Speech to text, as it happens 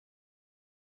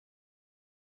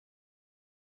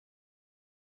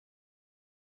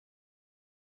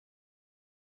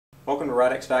Welcome to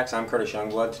Radix Facts. I'm Curtis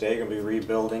Youngblood. Today we're going to be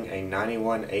rebuilding a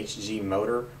 91 HZ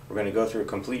motor. We're going to go through a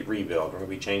complete rebuild. We're going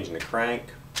to be changing the crank,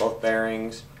 both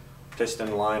bearings,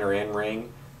 piston, liner, and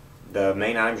ring. The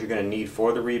main items you're going to need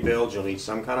for the rebuild, you'll need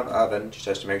some kind of oven, just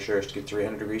has to make sure it's to get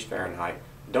 300 degrees Fahrenheit.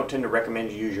 I don't tend to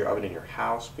recommend you use your oven in your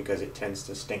house because it tends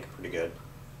to stink pretty good,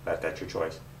 but that's your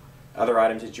choice. Other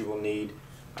items that you will need,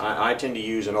 I tend to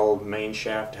use an old main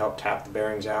shaft to help tap the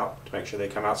bearings out to make sure they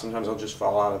come out. Sometimes they'll just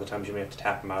fall out, other times you may have to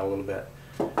tap them out a little bit.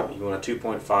 You want a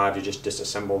 2.5 to just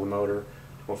disassemble the motor,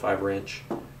 2.5 wrench.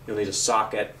 You'll need a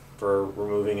socket for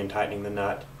removing and tightening the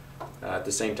nut. At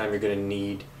the same time you're going to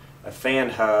need a fan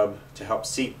hub to help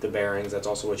seat the bearings. That's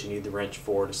also what you need the wrench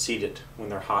for, to seat it when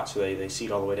they're hot so they seat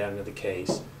all the way down into the case.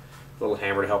 A little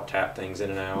hammer to help tap things in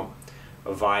and out.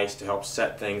 A vise to help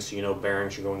set things so you know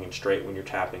bearings are going in straight when you're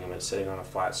tapping them and sitting on a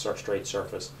flat, straight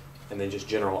surface. And then just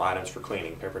general items for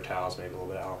cleaning, paper towels, maybe a little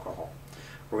bit of alcohol.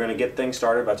 We're going to get things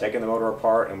started by taking the motor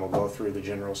apart, and we'll go through the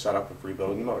general setup of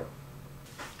rebuilding the motor.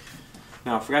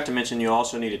 Now, I forgot to mention you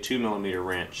also need a 2mm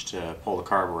wrench to pull the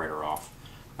carburetor off.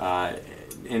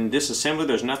 In this assembly,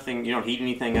 there's nothing, you don't heat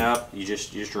anything up. You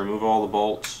just remove all the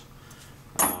bolts.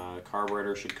 The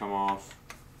carburetor should come off.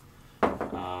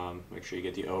 Make sure you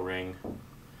get the O-ring.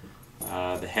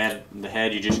 The head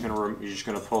you're just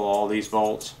gonna pull all these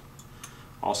bolts,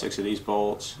 all 6 of these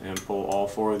bolts, and pull all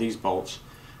 4 of these bolts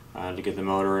to get the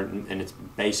motor and its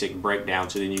basic breakdown.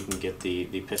 So then you can get the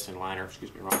piston liner.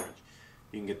 Excuse me, wrong wrench.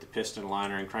 You can get the piston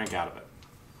liner and crank out of it.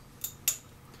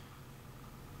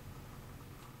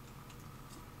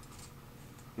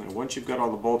 Now, once you've got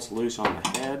all the bolts loose on the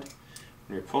head,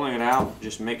 when you're pulling it out,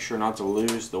 just make sure not to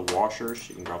lose the washers.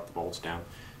 You can drop the bolts down.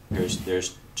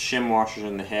 There's shim washers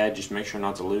in the head. Just make sure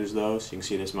not to lose those. You can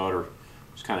see this motor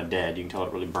is kind of dead. You can tell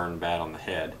it really burned bad on the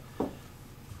head.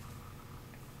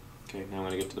 Okay, now I'm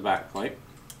going to get to the back plate.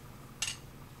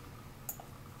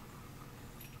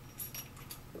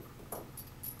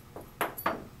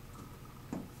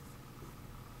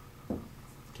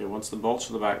 Okay, once the bolts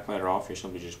for the back plate are off, you're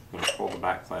simply just going to pull the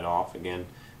back plate off. Again,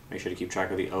 make sure to keep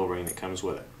track of the O-ring that comes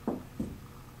with it.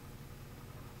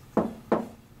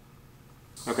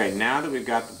 Okay, now that we've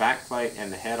got the back plate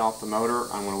and the head off the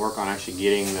motor, I'm going to work on actually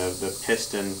getting the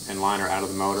piston and liner out of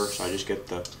the motor. So I just get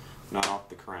the nut off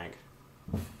the crank.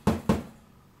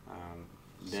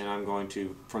 Then I'm going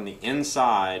to, from the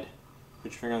inside,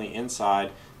 put your finger on the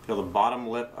inside, feel the bottom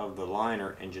lip of the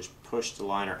liner and just push the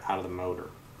liner out of the motor.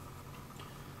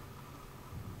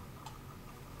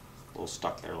 A little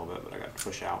stuck there a little bit, but I got to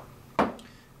push out.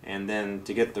 And then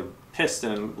to get the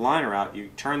piston and liner out,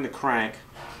 you turn the crank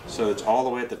so it's all the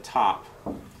way at the top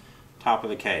of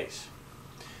the case.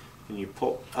 And you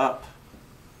pull up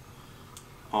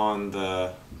on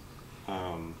the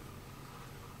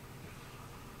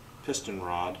piston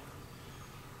rod,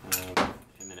 and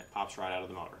then it pops right out of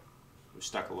the motor. It was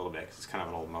stuck a little bit because it's kind of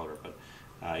an old motor, but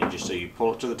you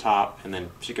pull it to the top and then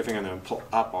stick your finger in there and pull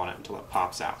up on it until it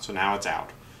pops out. So now it's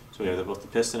out. So we have both the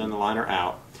piston and the liner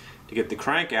out. To get the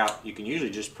crank out, you can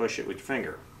usually just push it with your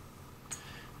finger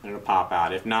and it'll pop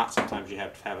out. If not, sometimes you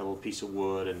have to have a little piece of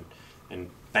wood and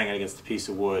bang it against the piece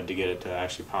of wood to get it to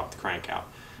actually pop the crank out.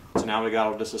 So now we got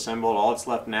it all disassembled. All that's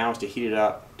left now is to heat it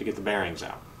up to get the bearings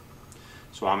out.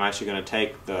 So I'm actually going to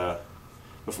take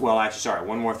well, actually, sorry,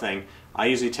 one more thing. I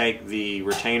usually take the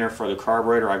retainer for the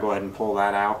carburetor. I go ahead and pull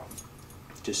that out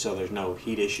just so there's no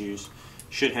heat issues.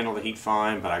 Should handle the heat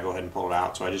fine, but I go ahead and pull it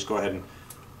out. So I just go ahead and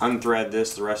unthread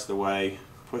this the rest of the way,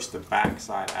 push the back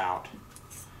side out,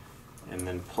 and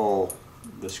then pull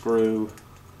the screw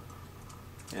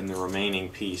and the remaining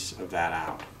piece of that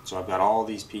out. So I've got all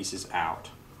these pieces out.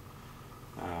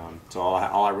 So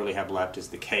all I really have left is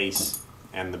the case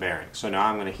and the bearing. So now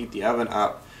I'm going to heat the oven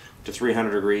up to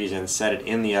 300 degrees and set it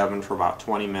in the oven for about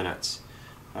 20 minutes.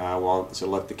 So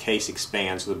let the case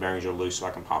expand so the bearings are loose so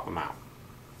I can pop them out.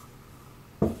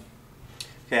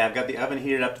 Okay, I've got the oven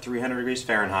heated up to 300 degrees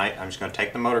Fahrenheit. I'm just going to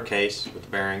take the motor case with the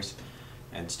bearings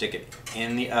and stick it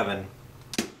in the oven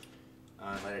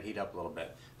and let it heat up a little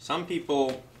bit. Some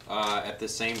people at the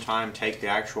same time take the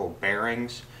actual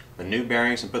bearings, the new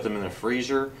bearings, and put them in the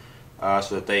freezer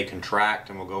so that they contract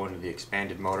and will go into the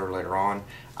expanded motor later on.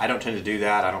 I don't tend to do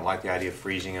that. I don't like the idea of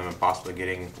freezing them and possibly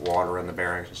getting water in the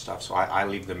bearings and stuff, so I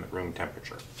leave them at room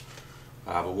temperature.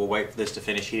 But we'll wait for this to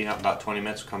finish heating up about 20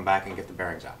 minutes. We'll come back and get the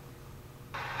bearings out.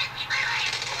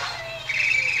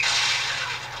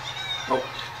 Oh,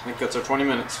 I think that's our 20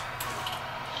 minutes.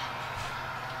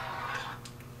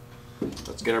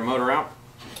 Let's get our motor out.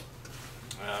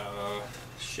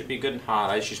 Should be good and hot.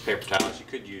 I just use paper towels. You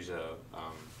could use a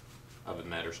oven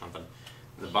mitt or something.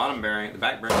 The bottom bearing, the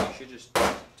back bearing, you should just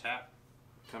tap,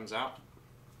 it comes out.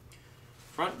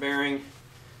 Front bearing,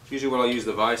 usually what I'll use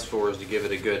the vise for is to give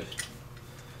it a good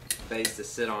base to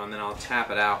sit on, then I'll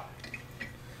tap it out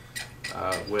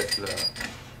with the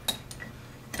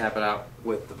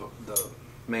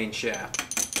main shaft.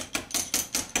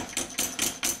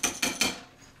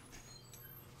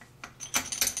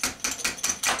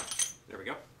 There we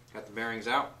go. Got the bearings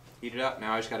out, heat it up.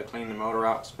 Now I just got to clean the motor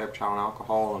out with some paper towel and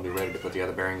alcohol and be ready to put the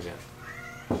other bearings in.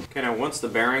 Okay, now once the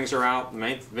bearings are out,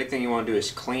 the big thing you want to do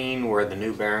is clean where the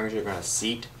new bearings are going to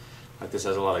seat. Like this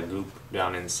has a lot of goop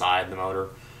down inside the motor.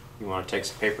 You want to take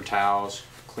some paper towels,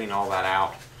 clean all that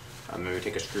out. Maybe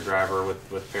take a screwdriver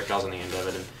with paper towels on the end of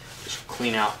it and just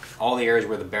clean out all the areas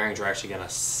where the bearings are actually going to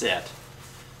sit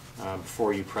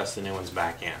before you press the new ones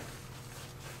back in.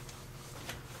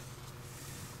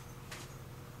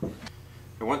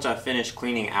 And once I finish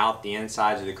cleaning out the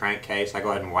insides of the crankcase, I go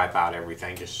ahead and wipe out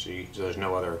everything just so there's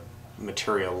no other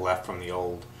material left from the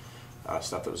old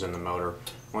stuff that was in the motor.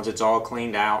 Once it's all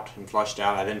cleaned out and flushed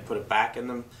out, I then put it back in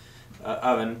the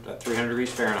oven at 300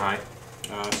 degrees Fahrenheit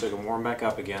so it can warm back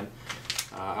up again.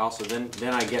 I also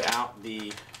then I get out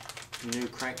the new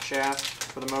crankshaft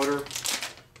for the motor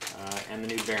and the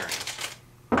new bearings.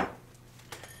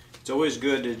 It's always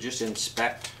good to just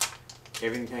inspect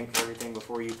everything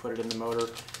before you put it in the motor.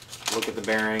 Look at the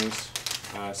bearings,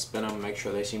 spin them, make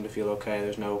sure they seem to feel okay.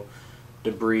 There's no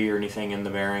debris or anything in the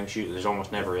bearings. There's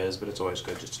almost never is, but it's always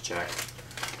good just to check.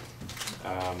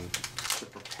 To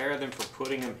prepare them for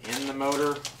putting them in the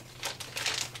motor,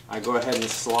 I go ahead and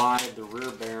slide the rear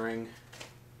bearing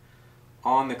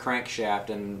on the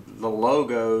crankshaft, and the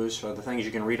logos, or the things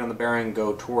you can read on the bearing,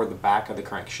 go toward the back of the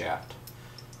crankshaft.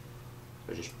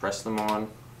 So just press them on.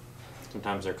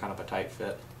 Sometimes they're kind of a tight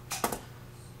fit.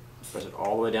 Press it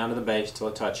all the way down to the base till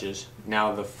it touches.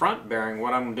 Now the front bearing,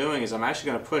 what I'm doing is I'm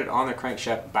actually going to put it on the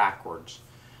crankshaft backwards,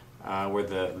 where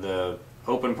the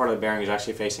open part of the bearing is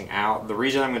actually facing out. The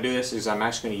reason I'm going to do this is I'm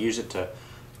actually going to use it to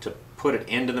put it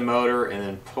into the motor and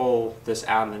then pull this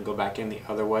out and then go back in the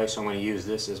other way. So I'm going to use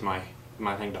this as my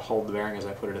thing to hold the bearing as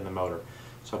I put it in the motor.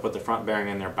 So I put the front bearing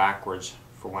in there backwards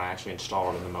for when I actually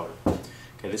install it in the motor.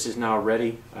 Okay, this is now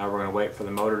ready. We're going to wait for the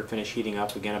motor to finish heating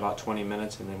up again about 20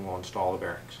 minutes, and then we'll install the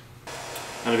bearings.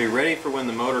 Now to be ready for when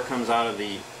the motor comes out of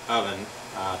the oven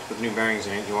to put the new bearings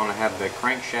in, you want to have the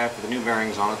crankshaft with the new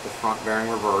bearings on it, the front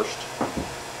bearing reversed.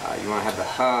 You want to have the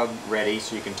hub ready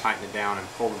so you can tighten it down and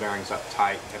pull the bearings up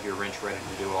tight, have your wrench ready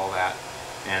to do all that,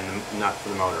 and the nut for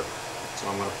the motor. So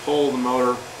I'm going to pull the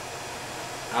motor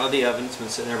out of the oven. It's been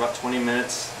sitting there about 20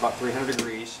 minutes, about 300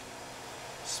 degrees,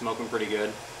 smoking pretty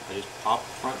good. I just pop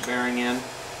the front bearing in,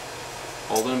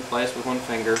 hold it in place with one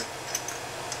finger,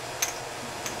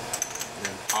 and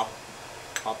then pop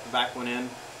the back one in,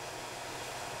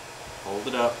 hold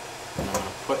it up, and I'm going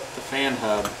to put the fan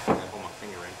hub, I'm going to hold my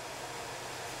finger in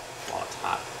while it's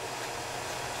hot.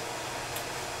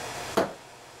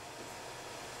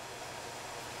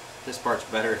 This part's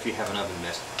better if you have an oven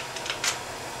mitt,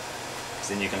 because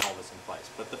then you can hold this in place.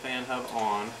 Put the fan hub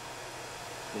on,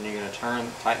 then you're going to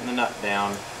tighten the nut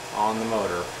down on the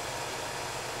motor.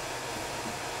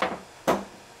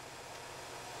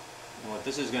 And what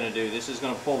this is going to do, this is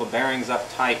going to pull the bearings up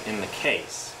tight in the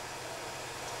case.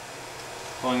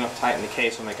 Pulling up tight in the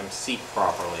case will make them seat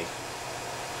properly.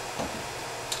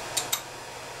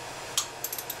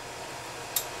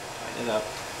 Tighten it up.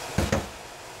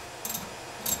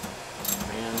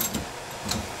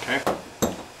 Okay.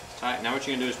 It's tight. Now what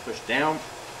you're going to do is push down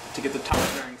to get the top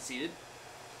bearing seated.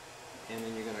 And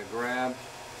then you're going to grab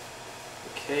the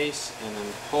case and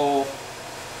then pull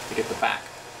to get the back.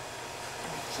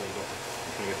 So you're going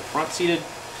to get the front seated.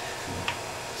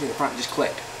 See the front just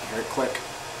click. Hear it click.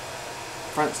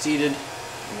 Front seated,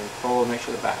 and then pull and make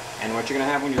sure the back. And what you're going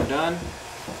to have when you're done,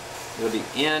 it'll be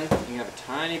in. You have a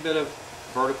tiny bit of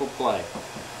vertical play.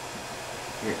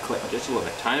 You're going to click just a little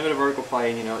bit. Tiny bit of vertical play,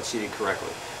 and you know it's seated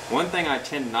correctly. One thing I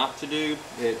tend not to do,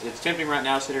 it's tempting right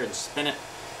now to sit here and spin it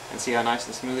and see how nice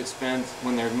and smooth it spins.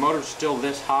 When the motor's still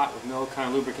this hot with no kind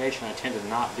of lubrication, I tend to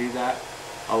not do that.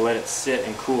 I'll let it sit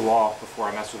and cool off before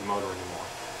I mess with the motor anymore.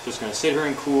 So it's going to sit here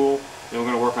and cool, then we're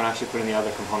going to work on actually putting the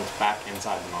other components back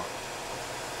inside the motor.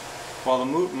 While the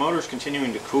motor's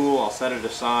continuing to cool, I'll set it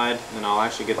aside, and I'll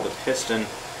actually get the piston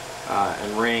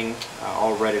and ring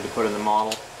all ready to put in the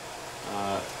model.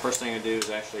 First thing I do is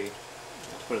actually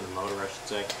put in the motor, I should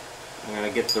say. I'm going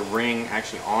to get the ring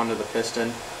actually onto the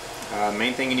piston.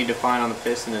 Main thing you need to find on the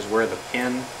piston is where the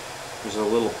pin, there's a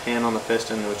little pin on the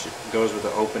piston which goes with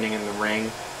the opening in the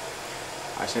ring.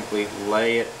 I simply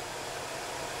lay it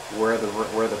where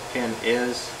the pin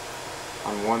is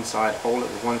on one side, hold it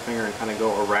with one finger and kind of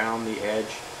go around the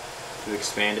edge to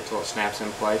expand it till it snaps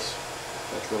in place.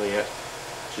 That's really it.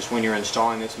 Just when you're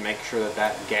installing this, make sure that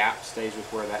that gap stays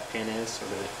with where that pin is so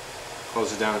that it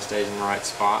closes down and stays in the right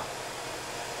spot.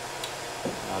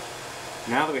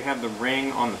 Now that we have the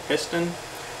ring on the piston,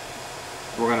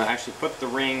 we're going to actually put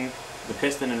the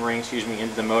piston and ring,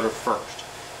 into the motor first.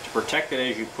 To protect it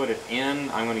as you put it in,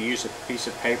 I'm going to use a piece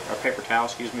of paper towel,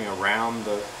 around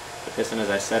the piston as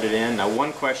I set it in. Now,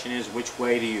 one question is, which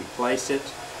way do you place it?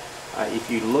 If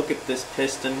you look at this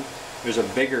piston, there's a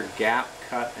bigger gap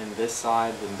cut in this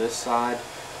side than this side.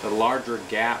 The larger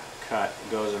gap cut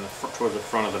goes towards the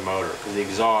front of the motor, because the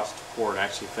exhaust port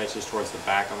actually faces towards the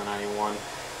back on the 91.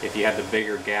 If you had the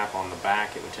bigger gap on the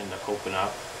back, it would tend to open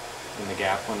up in the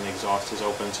gap when the exhaust is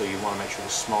open, so you want to make sure the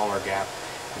smaller gap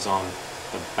is on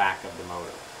the back of the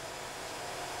motor.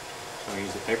 So I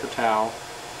use the paper towel.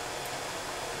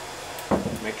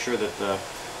 Make sure that the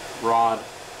rod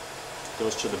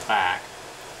goes to the back,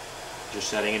 just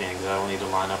setting it in because I don't need to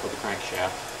line up with the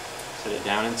crankshaft. Set it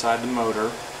down inside the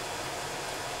motor,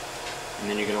 and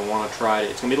then you're going to want to try it.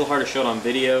 It's going to be a little hard to show it on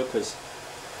video because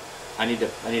I need to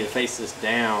face this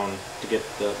down to get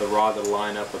the rod to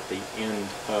line up with the end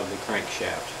of the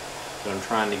crankshaft. But I'm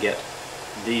trying to get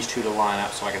these two to line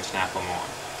up so I can snap them on.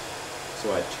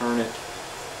 So I turn it,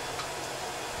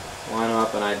 line them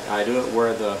up, and I do it where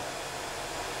at the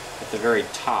very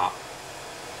top.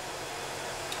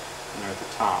 And they're at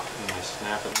the top, and I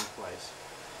snap it in place.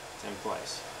 It's in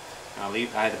place. Now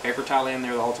I had the paper towel in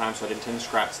there the whole time so I didn't tend to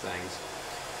scratch things.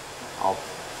 I'll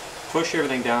push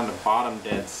everything down to bottom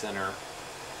dead center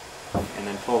and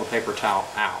then pull the paper towel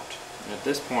out. And at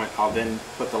this point I'll then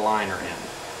put the liner in.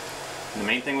 And the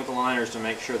main thing with the liner is to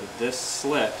make sure that this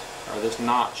slit, or this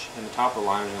notch in the top of the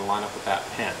liner, is going to line up with that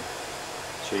pin.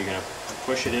 So you're going to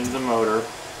push it into the motor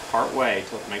part way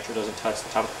to make sure it doesn't touch the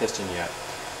top of the piston yet.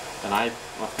 Then I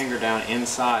put my finger down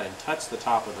inside and touch the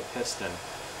top of the piston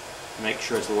to make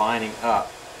sure it's lining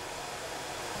up.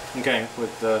 Okay,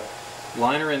 with the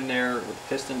liner in there, with the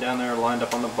piston down there lined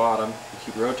up on the bottom, you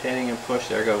keep rotating and push.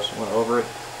 There it goes, went over it,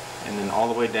 and then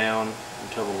all the way down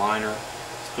until the liner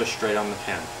is pushed straight on the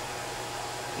pin.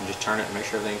 And just turn it and make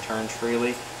sure everything turns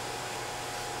freely.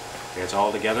 Okay, it's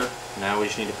all together. Now we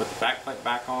just need to put the back plate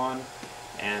back on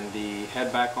and the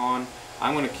head back on.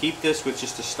 I'm going to keep this with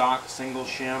just a stock single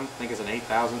shim. I think it's an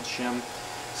 8/1000 shim.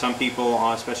 Some people,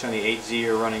 especially on the HZ,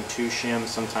 are running 2 shims,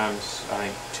 sometimes I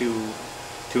think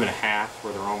 2.5,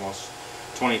 where they're almost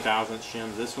 20/1000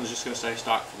 shims. This one's just going to stay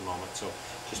stock for the moment. So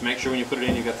just make sure when you put it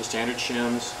in, you've got the standard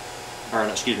shims, or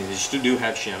no, excuse me, they still do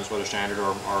have shims, whether standard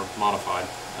or modified.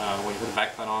 When you put the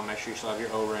back plate on, make sure you still have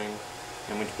your O-ring,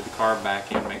 and when you put the carb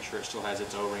back in, make sure it still has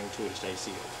its O-ring too to stay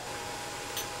sealed.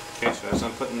 Okay, so as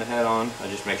I'm putting the head on, I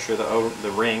just make sure the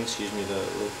ring, the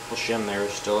little shim there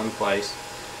is still in place.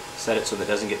 Set it so that it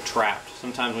doesn't get trapped.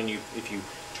 Sometimes if you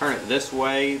turn it this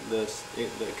way,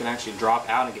 it can actually drop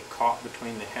out and get caught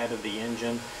between the head of the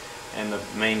engine and the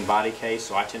main body case.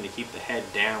 So I tend to keep the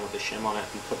head down with the shim on it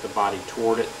and put the body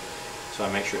toward it, so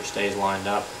I make sure it stays lined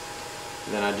up.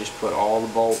 And then I just put all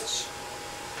the bolts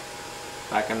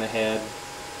back on the head.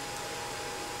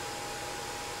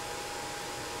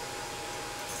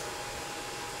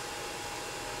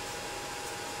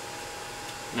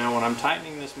 Now when I'm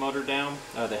tightening this motor down,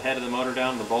 the head of the motor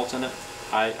down, the bolts in it,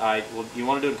 you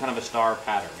want to do it kind of a star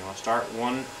pattern. You want to start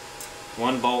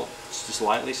one bolt, just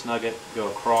lightly snug it, go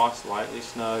across, lightly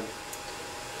snug,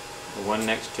 the one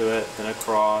next to it, then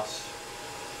across,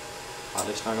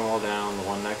 lightly snug them all down, the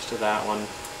one next to that one,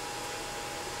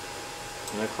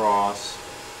 and across,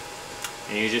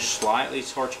 and you just slightly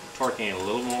torquing it a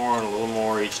little more and a little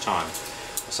more each time.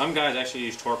 Some guys actually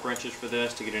use torque wrenches for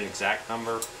this to get an exact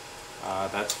number.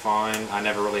 That's fine. I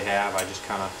never really have. I just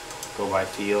kind of go by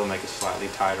feel and make it slightly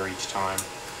tighter each time,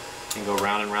 and go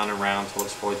round and round and round until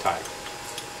it's fully tight.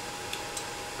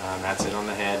 And that's it on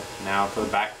the head. Now for the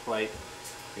back plate,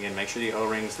 again, make sure the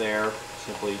O-ring's there.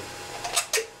 Simply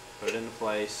put it into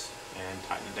place and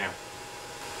tighten it down.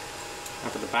 Now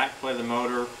for the back plate of the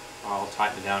motor, I'll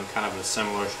tighten it down kind of in a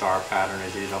similar star pattern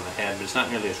as you did on the head, but it's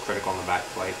not nearly as critical on the back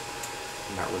plate.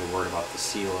 I'm not really worried about the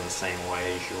seal in the same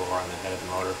way as you are on the head of the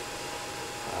motor.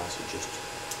 So just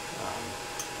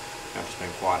not to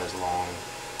spend quite as long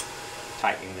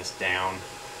tightening this down.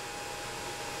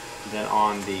 Then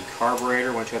on the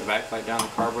carburetor, once you have the back plate down the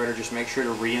carburetor, just make sure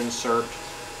to reinsert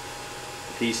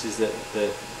the pieces that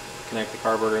connect the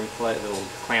carburetor in place, that will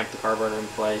clamp the carburetor in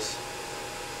place.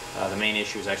 The main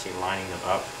issue is actually lining them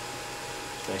up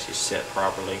so they actually sit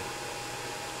properly.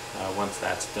 Once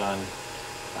that's done,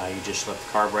 you just slip the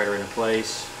carburetor into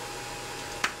place,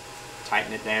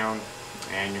 tighten it down,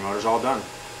 and your motor's all done.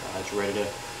 It's ready to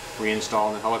reinstall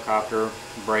in the helicopter,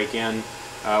 break in,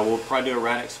 We'll probably do a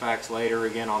Radix fax later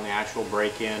again on the actual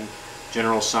break-in.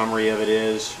 General summary of it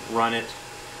is run it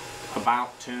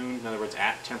about tuned, in other words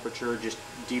at temperature. Just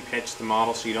de-pitch the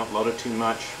model so you don't load it too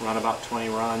much. Run about 20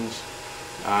 runs.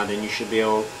 Then you should be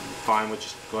able fine with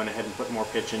just going ahead and put more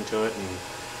pitch into it and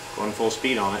going full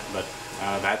speed on it. But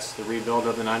that's the rebuild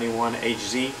of the 91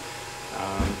 HZ.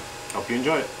 Hope you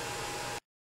enjoyed it.